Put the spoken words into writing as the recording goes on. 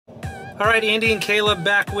Alright, Andy and Caleb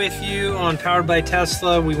back with you on Powered by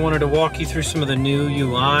Tesla. We wanted to walk you through some of the new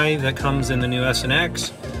UI that comes in the new S and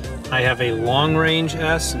X. I have a long range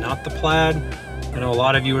S, not the Plaid. I know a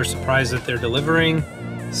lot of you are surprised that they're delivering.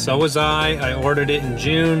 So was I. I ordered it in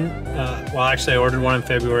June. Well, actually I ordered one in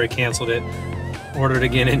February, canceled it. Ordered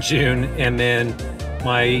again in June, and then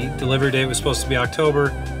my delivery date was supposed to be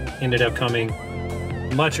October. Ended up coming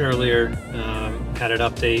much earlier. Had it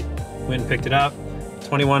update, went and picked it up.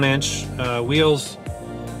 21-inch wheels,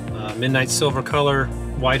 midnight silver color,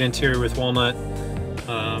 white interior with walnut.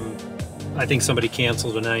 I think somebody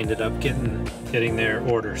canceled and I ended up getting their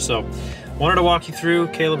order. So wanted to walk you through.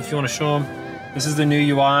 Caleb, if you want to show them, this is the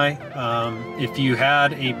new UI. If you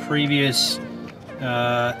had a previous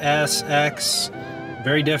S, X,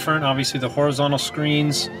 very different. Obviously the horizontal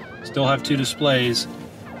screens still have two displays,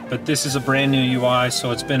 but this is a brand new UI,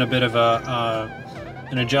 so it's been a bit of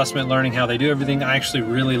an adjustment, learning how they do everything. I actually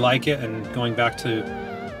really like it, and going back to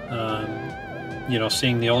you know,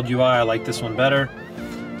 seeing the old UI, I like this one better.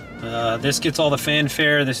 This gets all the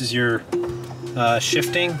fanfare. This is your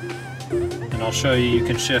shifting, and I'll show you. You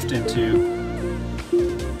can shift into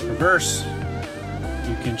reverse,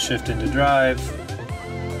 you can shift into drive.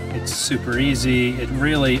 It's super easy. It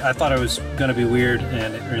really, I thought it was going to be weird,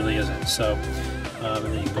 and it really isn't. So and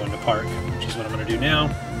then you can go into park, which is what I'm going to do now,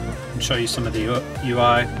 and show you some of the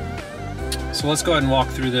UI. So let's go ahead and walk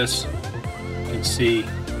through this. You can see,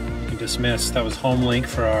 you can dismiss. That was home link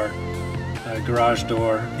for our garage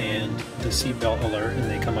door and the seatbelt alert, and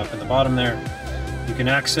they come up in the bottom there. You can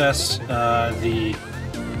access the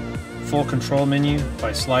full control menu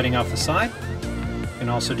by sliding off the side. You can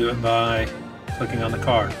also do it by clicking on the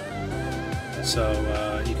car. So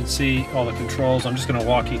you can see all the controls. I'm just going to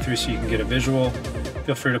walk you through so you can get a visual.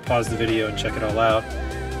 Feel free to pause the video and check it all out.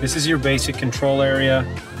 This is your basic control area.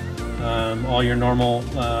 All your normal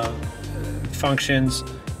functions,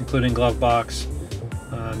 including glove box,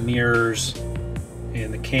 mirrors,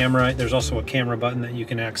 and the camera. There's also a camera button that you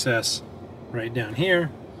can access right down here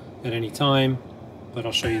at any time, but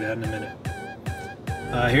I'll show you that in a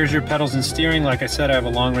minute. Here's your pedals and steering. Like I said, I have a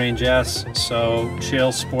long range S, so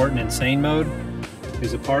chill, sport, and insane mode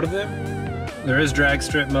is a part of them. There is drag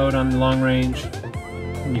strip mode on the long range,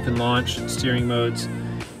 and you can launch steering modes.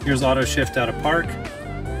 Here's auto shift out of park.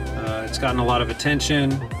 It's gotten a lot of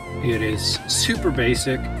attention. It is super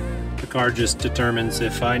basic. The car just determines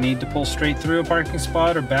if I need to pull straight through a parking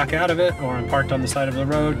spot or back out of it, or I'm parked on the side of the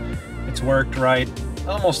road. It's worked right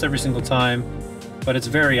almost every single time, but it's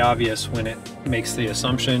very obvious when it makes the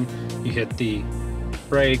assumption. You hit the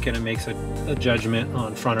brake and it makes a judgment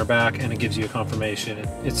on front or back, and it gives you a confirmation.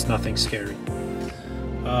 It's nothing scary.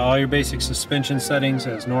 All your basic suspension settings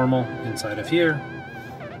as normal inside of here.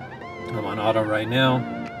 I'm on auto right now.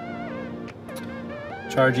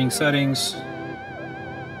 Charging settings.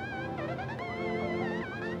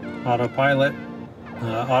 Autopilot.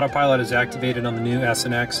 Autopilot is activated on the new S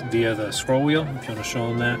and X via the scroll wheel, if you want to show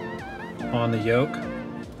them that, on the yoke.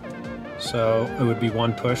 So it would be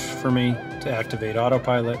one push for me to activate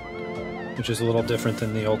autopilot, which is a little different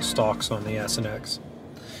than the old stocks on the S and X.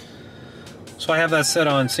 So I have that set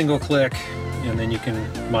on single click, and then you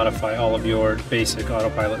can modify all of your basic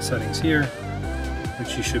autopilot settings here,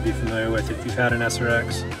 which you should be familiar with if you've had an S or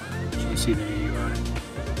X. You can see the new UI.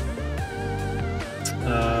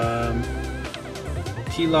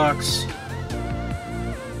 Key locks,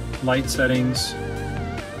 light settings,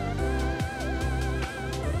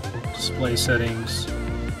 display settings,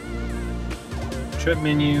 trip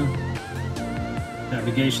menu,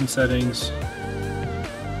 navigation settings,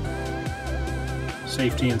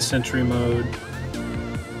 safety and sentry mode,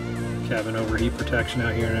 cabin overheat protection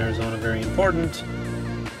out here in Arizona, very important,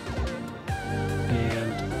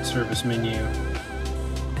 and service menu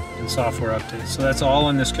and software updates. So that's all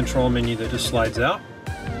in this control menu that just slides out,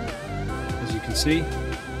 as you can see.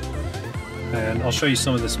 And I'll show you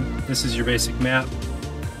some of this. This is your basic map.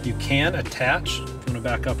 You can attach, if you want to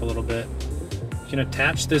back up a little bit, you can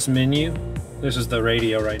attach this menu. This is the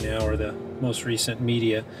radio right now, or the most recent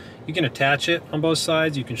media. You can attach it on both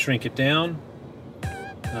sides. You can shrink it down.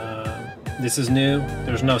 This is new.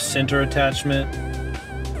 There's no center attachment,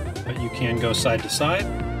 but you can go side to side.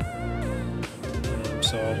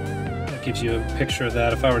 So that gives you a picture of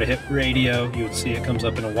that. If I were to hit radio, you would see it comes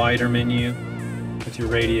up in a wider menu with your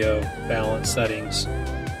radio balance settings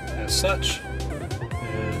as such.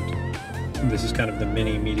 And this is kind of the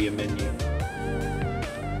mini media menu.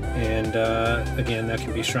 And again, that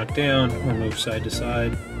can be shrunk down or moved side to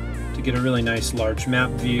side to get a really nice large map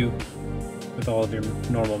view with all of your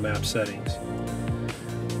normal map settings.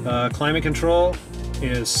 Climate control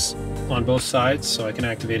is on both sides, so I can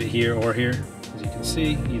activate it here or here. As you can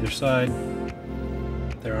see, either side.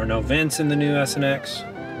 There are no vents in the new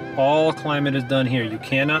SNX. All climate is done here. You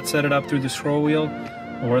cannot set it up through the scroll wheel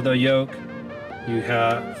or the yoke. You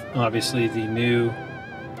have obviously the new,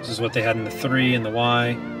 this is what they had in the 3 and the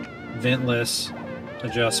Y, ventless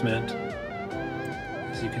adjustment.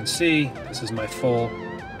 As you can see, this is my full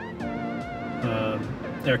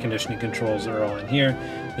air conditioning controls are all in here.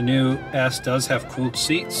 The new S does have cooled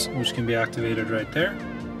seats, which can be activated right there,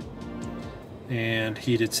 and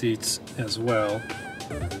heated seats as well,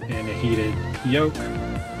 and a heated yoke.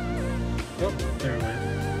 Oh, there it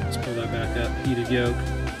went. Let's pull that back up. Heated yoke,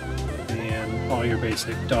 and all your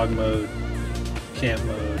basic dog mode, camp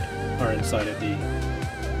mode are inside of the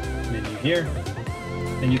menu here.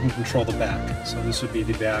 And you can control the back. So this would be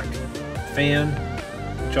the back fan,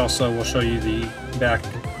 which also will show you the back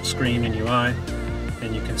screen and UI.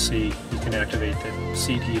 And you can see, you can activate the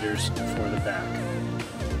seat heaters for the back.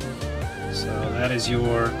 So that is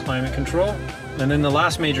your climate control. And then the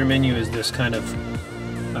last major menu is this kind of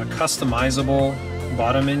customizable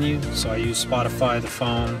bottom menu. So I use Spotify, the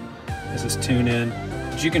phone. This is TuneIn.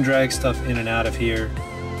 But you can drag stuff in and out of here.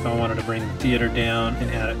 If I wanted to bring the theater down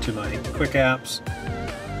and add it to my quick apps.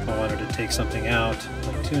 If I wanted to take something out,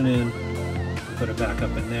 like TuneIn, put it back up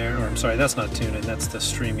in there. Or I'm sorry, that's not TuneIn, that's the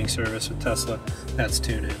streaming service with Tesla. That's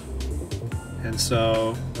TuneIn. And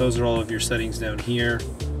so those are all of your settings down here,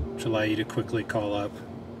 which allow you to quickly call up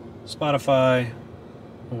Spotify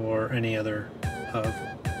or any other of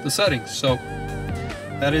the settings. So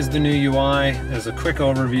that is the new UI. As a quick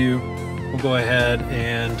overview, we'll go ahead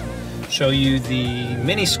and show you the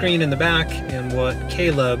mini screen in the back and what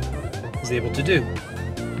Caleb is able to do.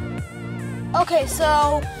 Okay,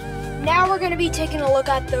 so now we're going to be taking a look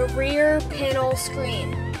at the rear panel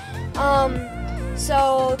screen.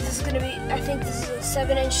 So this is going to be, I think this is a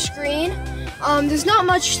 7-inch screen. There's not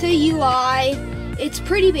much to the UI. It's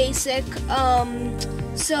pretty basic.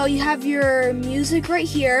 So you have your music right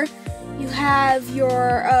here. You have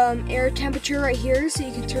your air temperature right here, so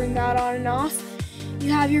you can turn that on and off.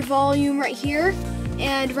 You have your volume right here,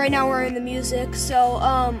 and right now we're in the music. So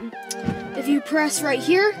if you press right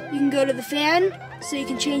here, you can go to the fan, so you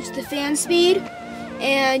can change the fan speed,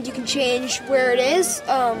 and you can change where it is.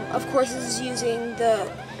 Of course, this is using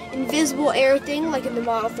the invisible air thing, like in the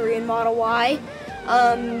Model 3 and Model Y,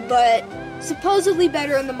 but supposedly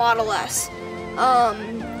better in the Model S.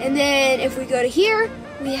 And then if we go to here,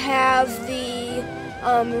 we have the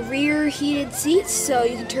rear heated seats, so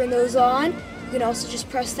you can turn those on. You can also just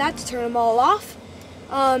press that to turn them all off.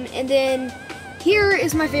 And then here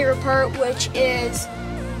is my favorite part, which is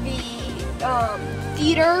the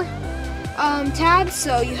theater tab.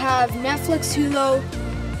 So you have Netflix, Hulu,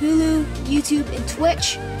 YouTube, and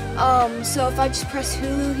Twitch. So if I just press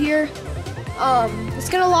Hulu here, it's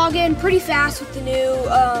gonna log in pretty fast with the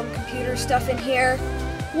new computer stuff in here.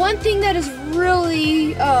 One thing that is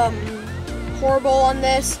really horrible on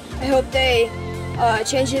this, I hope they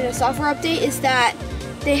change it in a software update, is that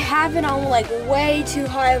they have it on like way too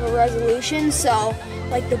high of a resolution, so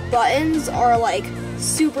like the buttons are like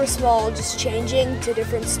super small, just changing to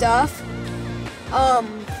different stuff.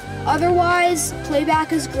 Otherwise,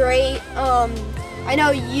 playback is great. I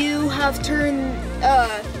know you have turned,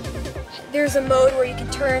 there's a mode where you can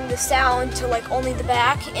turn the sound to like only the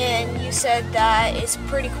back, and you said that it's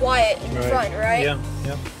pretty quiet in the front, right? Yeah,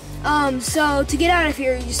 yeah. So to get out of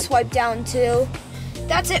here, you just swipe down too.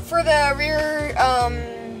 That's it for the rear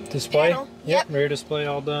display. panel. Yep, rear display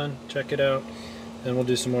all done. Check it out. And we'll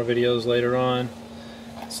do some more videos later on.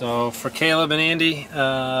 So for Caleb and Andy,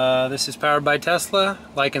 this is powered by Tesla.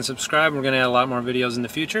 Like and subscribe. We're going to add a lot more videos in the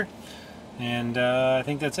future. And I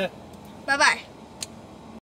think that's it. Bye-bye.